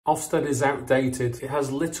Ofsted is outdated. It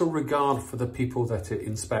has little regard for the people that it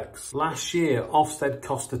inspects. Last year, Ofsted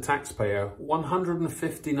cost the taxpayer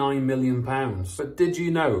 £159 million. But did you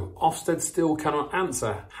know Ofsted still cannot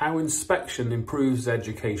answer how inspection improves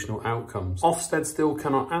educational outcomes? Ofsted still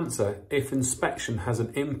cannot answer if inspection has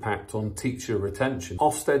an impact on teacher retention.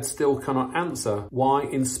 Ofsted still cannot answer why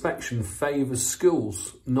inspection favours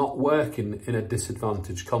schools not working in a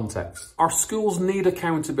disadvantaged context. Our schools need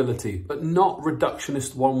accountability, but not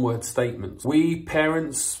reductionist one-word statements. We,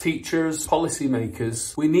 parents, teachers,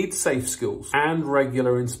 policymakers, we need safe schools and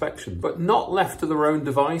regular inspection, but not left to their own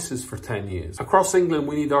devices for 10 years. Across England,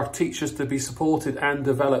 we need our teachers to be supported and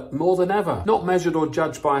developed more than ever, not measured or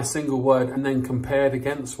judged by a single word and then compared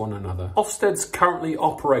against one another. Ofsted's currently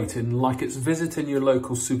operating like it's visiting your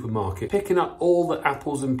local supermarket, picking up all the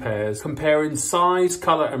apples and pears, comparing size,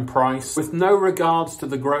 colour and price with no regards to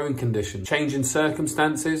the growing condition, changing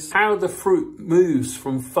circumstances, how the fruit moves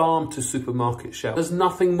from farm to supermarket shelf. There's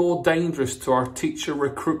nothing more dangerous to our teacher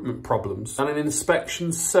recruitment problems than an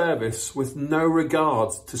inspection service with no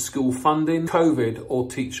regards to school funding, COVID or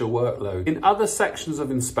teacher workload. In other sections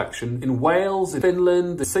of inspection, in Wales, in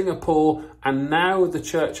Finland, in Singapore and now the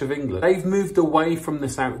Church of England, they've moved away from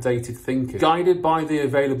this outdated thinking. Guided by the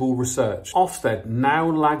available research, Ofsted now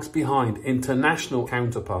lags behind international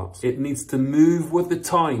counterparts. It needs to move with the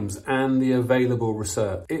times and the available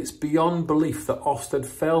research. It's beyond belief that Ofsted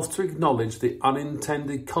fails to acknowledge the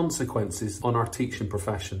unintended consequences on our teaching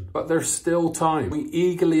profession. But there's still time. We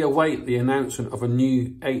eagerly await the announcement of a new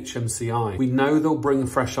HMCI. We know they'll bring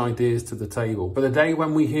fresh ideas to the table. For the day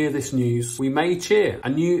when we hear this news, we may cheer. A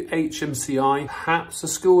new HMCI, perhaps a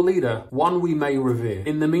school leader, one we may revere.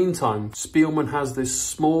 In the meantime, Spielman has this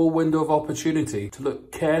small window of opportunity to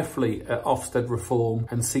look carefully at Ofsted reform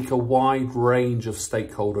and seek a wide range of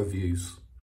stakeholder views.